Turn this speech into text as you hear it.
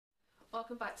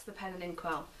Welcome back to the Pen and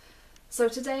Inkwell. So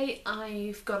today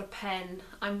I've got a pen.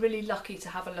 I'm really lucky to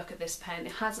have a look at this pen.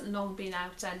 It hasn't long been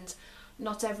out and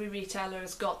not every retailer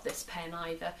has got this pen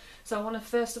either. So I want to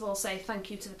first of all say thank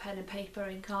you to the Pen and Paper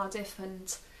in Cardiff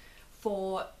and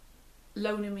for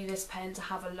loaning me this pen to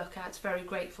have a look at. Very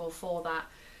grateful for that.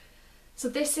 So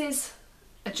this is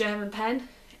a German pen.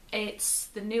 It's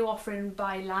the new offering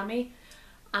by Lamy,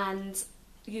 and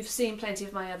you've seen plenty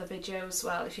of my other videos.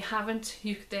 Well, if you haven't,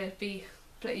 you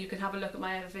can have a look at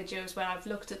my other videos where I've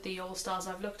looked at the All-Stars,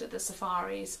 I've looked at the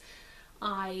Safaris.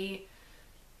 I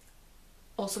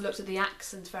also looked at the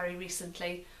Accent very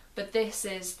recently, but this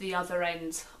is the other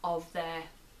end of their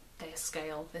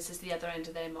scale. This is the other end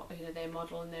of their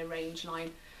model and their range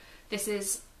line. This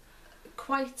is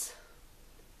quite,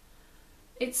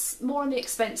 it's more on the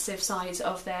expensive side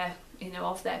of their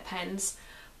pens.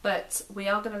 But we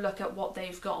are going to look at what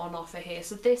they've got on offer here.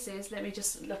 So this is, let me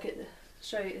just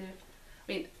show you,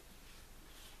 I mean,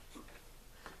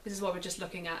 this is what we're just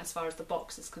looking at as far as the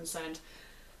box is concerned.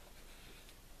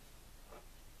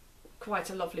 Quite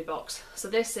a lovely box.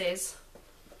 So this is,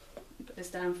 put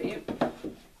this down for you.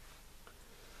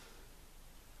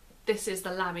 This is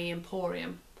the Lamy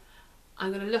Imporium.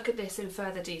 I'm going to look at this in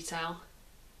further detail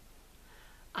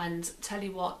and tell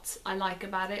you what I like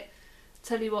about it.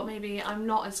 Tell you what maybe I'm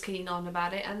not as keen on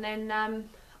about it, and then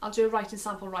I'll do a writing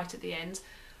sample right at the end.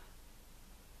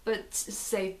 But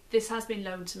say this has been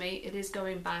loaned to me, it is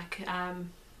going back.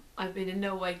 I've been in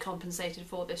no way compensated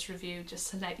for this review,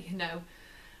 just to let you know.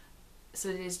 So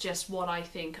it is just what I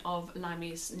think of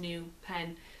Lamy's new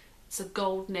pen. It's a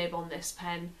gold nib on this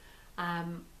pen.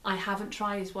 I haven't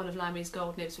tried one of Lamy's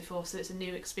gold nibs before, so it's a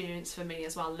new experience for me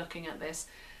as well looking at this.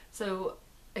 So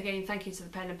again, thank you to the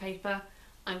Pen and Paper.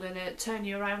 I'm going to turn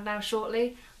you around now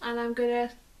shortly and I'm going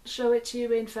to show it to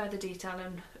you in further detail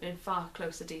and in far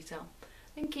closer detail.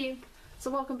 Thank you.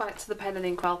 So welcome back to the Pen and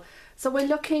Inkwell. So we're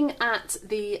looking at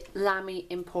the Lamy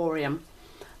Imporium,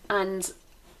 and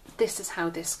this is how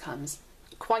this comes.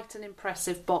 Quite an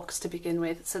impressive box to begin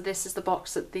with. So this is the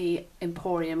box that the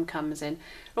Emporium comes in. It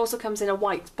also comes in a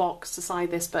white box beside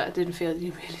this, but I didn't feel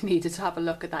you really needed to have a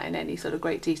look at that in any sort of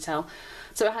great detail.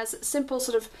 So it has simple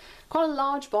sort of, quite a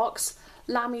large box,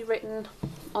 Lamy written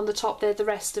on the top there, the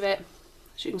rest of it,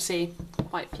 as you can see,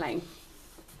 quite plain.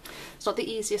 It's not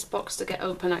the easiest box to get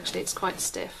open actually, it's quite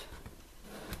stiff.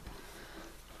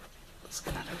 Let's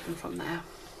get that open from there.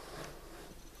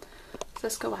 So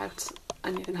let's go out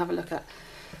and you can have a look at.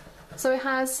 So it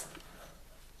has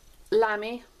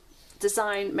Lamy,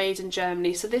 design made in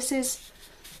Germany. So this is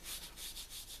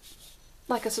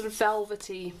like a sort of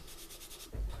velvety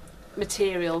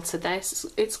material to this.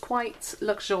 It's quite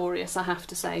luxurious, I have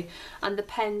to say, and the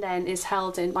pen then is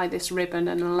held in by this ribbon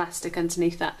and an elastic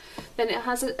underneath that. Then it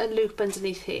has a loop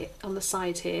underneath here on the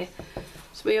side here,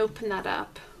 so we open that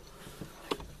up.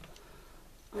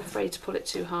 I'm afraid to pull it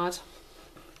too hard.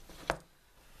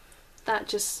 That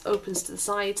just opens to the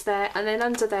sides there, and then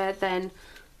under there then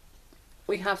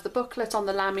we have the booklet on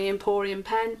the Lamy Imporium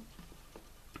pen,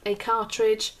 a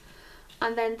cartridge,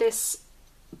 and then this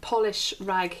polish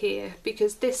rag here,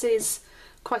 because this is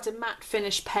quite a matte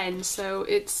finish pen, so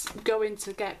it's going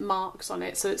to get marks on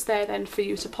it, so it's there then for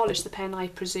you to polish the pen, I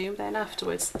presume, then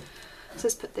afterwards. So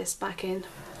let's put this back in,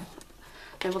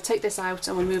 then we'll take this out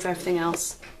and we'll move everything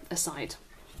else aside.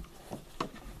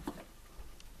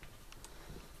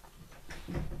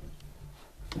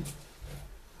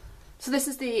 So this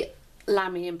is the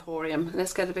Lamy Imporium.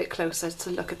 Let's get a bit closer to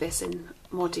look at this in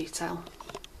more detail.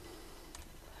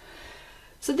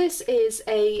 So this is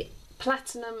a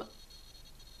platinum,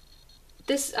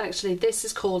 this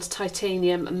is called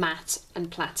titanium matte and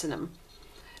platinum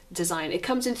design. It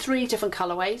comes in 3 different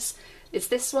colourways. It's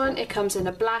this one, it comes in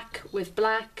a black with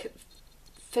black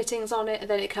fittings on it, and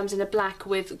then it comes in a black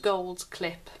with gold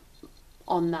clip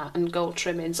on that and gold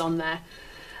trimmings on there.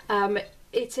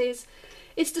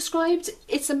 It's described,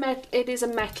 it is a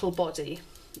metal body,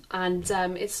 and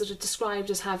it's sort of described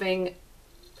as having,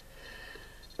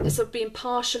 sort of being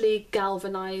partially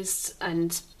galvanised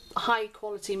and high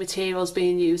quality materials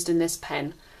being used in this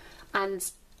pen,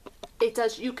 and it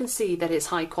does, you can see that it's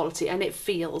high quality and it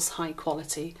feels high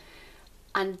quality.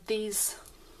 And these,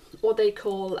 what they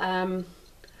call,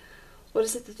 what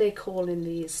is it that they call in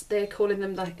these? They're calling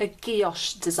them like a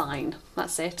guilloche design.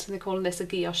 That's it. They're calling this a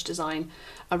guilloche design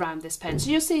around this pen.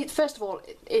 So you'll see, first of all,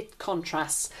 it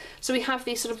contrasts. So we have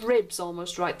these sort of ribs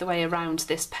almost right the way around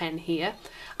this pen here.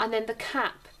 And then the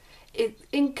cap,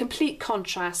 in complete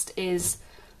contrast, is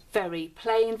very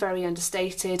plain, very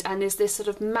understated, and is this sort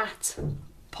of matte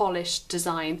polished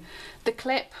design. The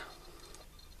clip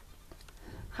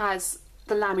has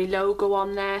the Lamy logo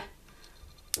on there,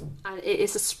 and it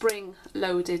is a spring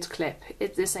loaded clip.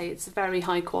 They say it's very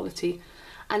high quality,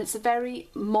 and it's a very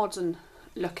modern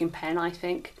looking pen, I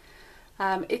think.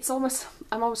 It's almost,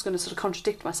 I'm always going to sort of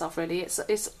contradict myself really,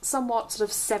 it's somewhat sort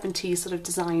of 70s sort of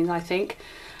design, I think,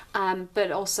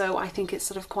 but also I think it's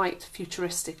sort of quite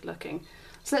futuristic looking.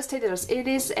 So let's take this. It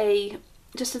is a,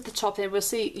 just at the top there, we'll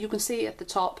see, you can see at the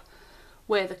top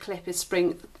where the clip is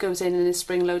goes in and is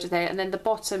spring loaded there, and then the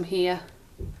bottom here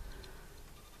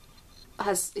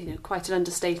has, you know, quite an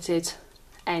understated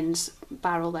end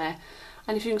barrel there.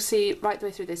 And if you can see right the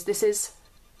way through this, this is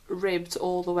ribbed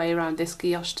all the way around, this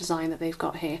guilloche design that they've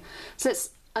got here. So let's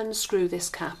unscrew this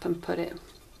cap and put it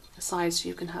aside so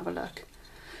you can have a look.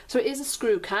 So it is a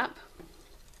screw cap,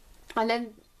 and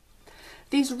then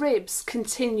these ribs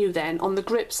continue then on the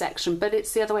grip section, but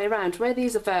it's the other way around. Where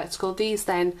these are vertical, these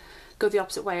then go the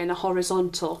opposite way and are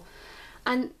horizontal.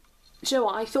 And do you know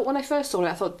what, I thought when I first saw it,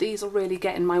 I thought these will really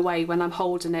get in my way when I'm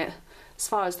holding it as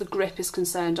far as the grip is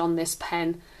concerned on this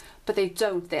pen, but they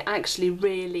don't. They're actually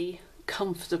really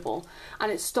comfortable,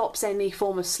 and it stops any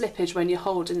form of slippage when you're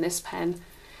holding this pen.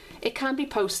 It can be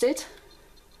posted.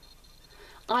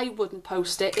 I wouldn't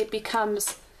post it. It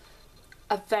becomes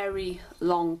a very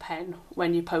long pen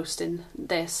when you're posting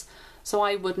this, so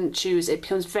I wouldn't choose it. It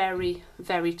becomes very,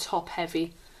 very top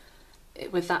heavy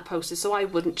with that posted, so I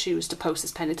wouldn't choose to post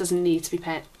this pen. It doesn't need to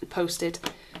be posted.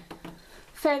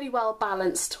 Fairly well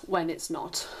balanced when it's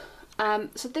not.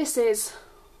 So this is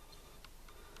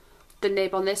the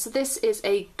nib on this. So this is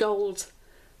a gold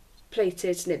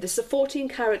plated nib. This is a 14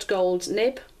 karat gold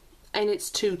nib, and it's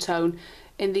two-tone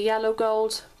in the yellow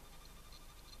gold,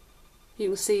 you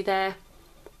can see there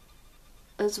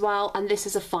as well, and this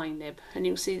is a fine nib, and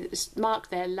you can see it's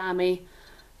marked there Lamy,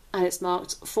 and it's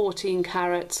marked 14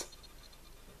 karat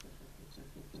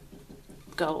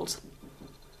gold.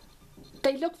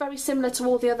 They look very similar to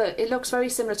all the other, it looks very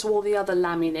similar to all the other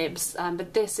Lamy nibs,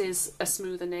 but this is a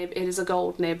smoother nib. It is a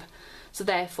gold nib, so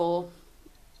therefore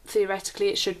theoretically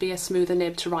it should be a smoother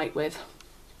nib to write with.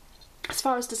 As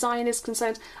far as design is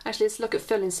concerned, actually let's look at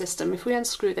filling system. If we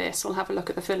unscrew this, we'll have a look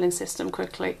at the filling system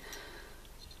quickly.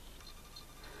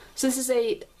 So this is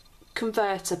a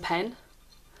converter pen.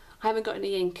 I haven't got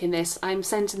any ink in this. I'm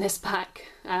sending this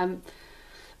back.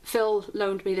 Phil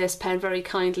loaned me this pen very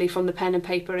kindly from the Pen and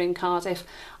Paper in Cardiff.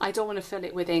 I don't want to fill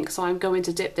it with ink, so I'm going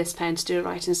to dip this pen to do a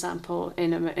writing sample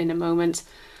in a moment.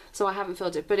 So I haven't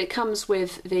filled it, but it comes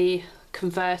with the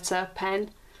converter pen,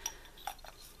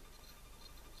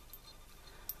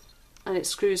 and it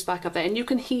screws back up there, and you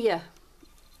can hear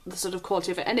the sort of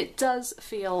quality of it, and it does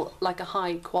feel like a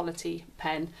high quality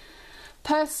pen.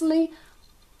 Personally,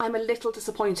 I'm a little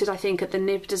disappointed, I think, at the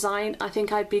nib design. I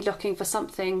think I'd be looking for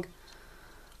something,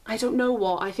 I don't know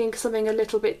what, I think something a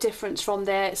little bit different from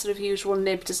their sort of usual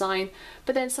nib design.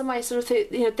 But then some of my sort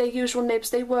of, you know, their usual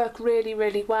nibs, they work really,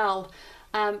 really well.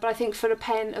 But I think for a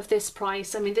pen of this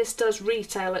price, I mean, this does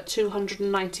retail at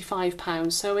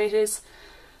 £295, so it is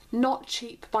not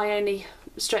cheap by any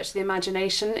stretch of the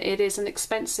imagination. It is an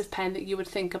expensive pen that you would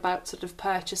think about sort of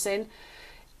purchasing,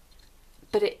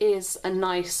 but it is a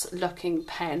nice looking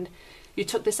pen. You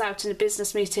took this out in a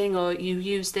business meeting or you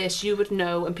used this, you would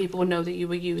know, and people would know that you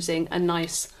were using a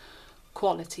nice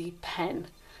quality pen.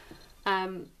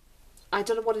 I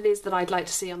don't know what it is that I'd like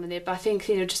to see on the nib, but I think,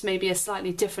 you know, just maybe a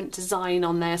slightly different design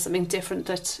on there, something different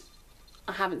that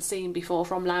I haven't seen before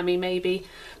from Lamy maybe.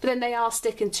 But then they are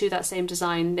sticking to that same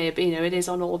design nib, you know, it is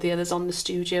on all the others on the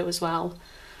Studio as well.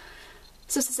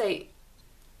 So to say,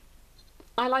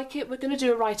 I like it. We're going to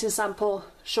do a writing sample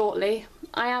shortly.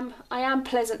 I am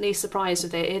pleasantly surprised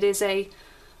with it. It is a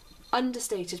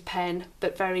understated pen,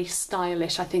 but very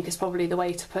stylish, I think is probably the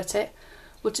way to put it.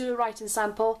 We'll do a writing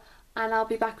sample and I'll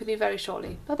be back with you very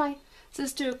shortly. Bye bye. So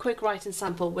let's do a quick writing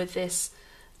sample with this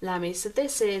Lamy. So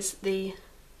this is the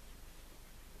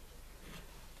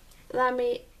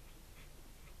Lamy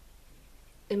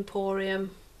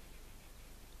Imporium,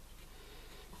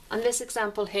 and this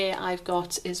example here I've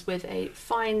got is with a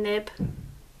fine nib,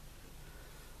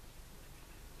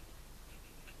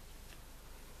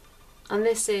 and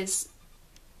this is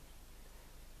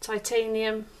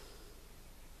titanium,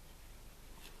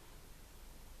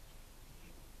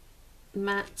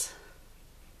 matte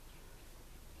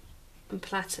and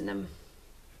platinum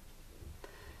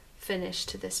finish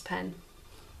to this pen.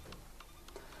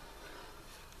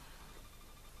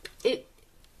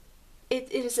 It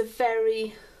is a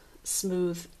very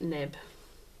smooth nib.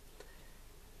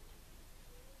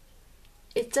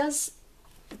 It does,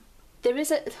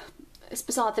 it's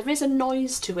bizarre, there is a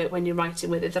noise to it when you're writing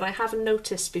with it that I haven't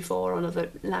noticed before on other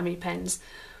Lamy pens,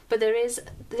 but there is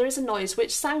a noise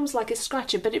which sounds like it's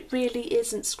scratching, but it really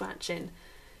isn't scratching.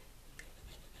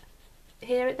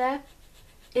 hear it there?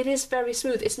 It is very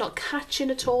smooth. It's not catching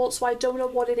at all, so I don't know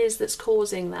what it is that's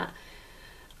causing that.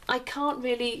 I can't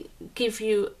really give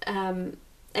you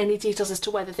any details as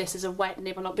to whether this is a wet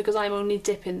nib or not, because I'm only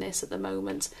dipping this at the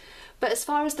moment. But as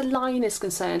far as the line is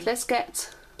concerned, let's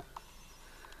get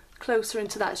closer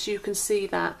into that so you can see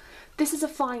that. This is a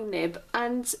fine nib,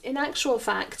 and in actual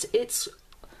fact,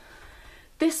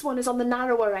 this one is on the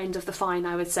narrower end of the fine,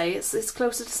 I would say. It's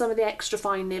closer to some of the extra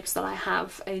fine nibs that I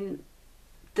have in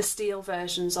the steel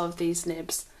versions of these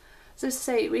nibs. So to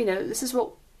say, you know, this is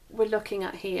what we're looking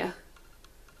at here.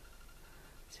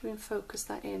 So we can focus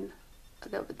that in a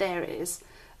little bit. There it is.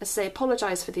 As I say,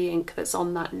 apologise for the ink that's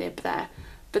on that nib there,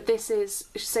 but this is,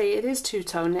 say, it is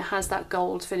two-tone. It has that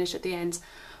gold finish at the end.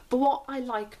 But what I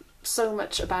like so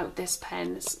much about this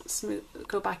pen,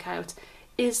 go back out,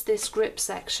 is this grip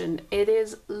section. It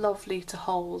is lovely to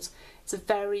hold. It's a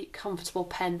very comfortable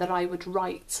pen that I would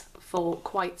write for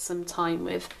quite some time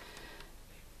with.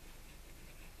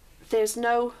 There's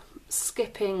no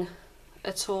skipping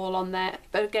at all on there,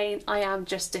 but again, I am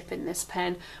just dipping this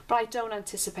pen, but I don't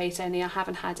anticipate any. I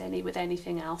haven't had any with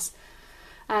anything else.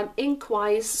 Ink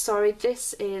wise, sorry,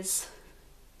 this is,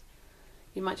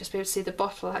 you might just be able to see the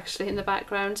bottle actually in the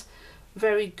background,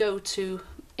 very go-to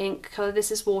ink colour.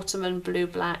 This is Waterman Blue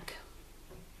Black,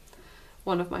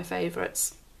 one of my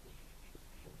favourites.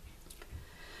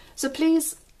 So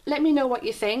please let me know what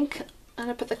you think. I'm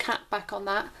going to put the cap back on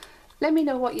that. Let me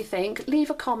know what you think. Leave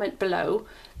a comment below.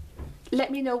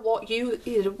 Let me know what you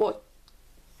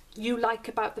like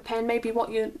about the pen, maybe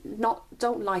what you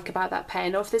don't like about that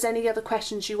pen, or if there's any other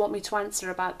questions you want me to answer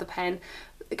about the pen.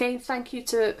 Again, thank you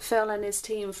to Phil and his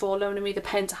team for loaning me the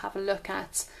pen to have a look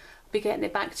at. I'll be getting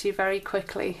it back to you very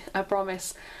quickly, I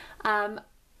promise. And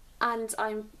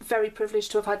I'm very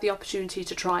privileged to have had the opportunity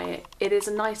to try it. It is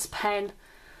a nice pen.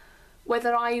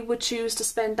 Whether I would choose to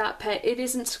spend that pen, it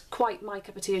isn't quite my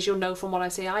cup of tea, as you'll know from what I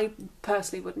say. I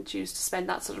personally wouldn't choose to spend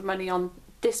that sort of money on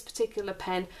this particular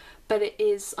pen, but it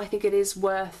is, I think it is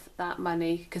worth that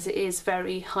money because it is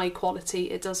very high quality.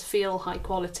 It does feel high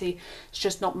quality. It's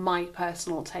just not my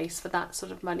personal taste for that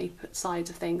sort of money side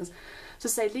of things. So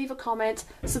say, leave a comment,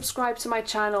 subscribe to my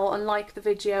channel and like the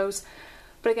videos.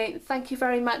 But again, thank you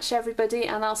very much everybody,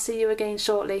 and I'll see you again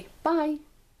shortly. Bye!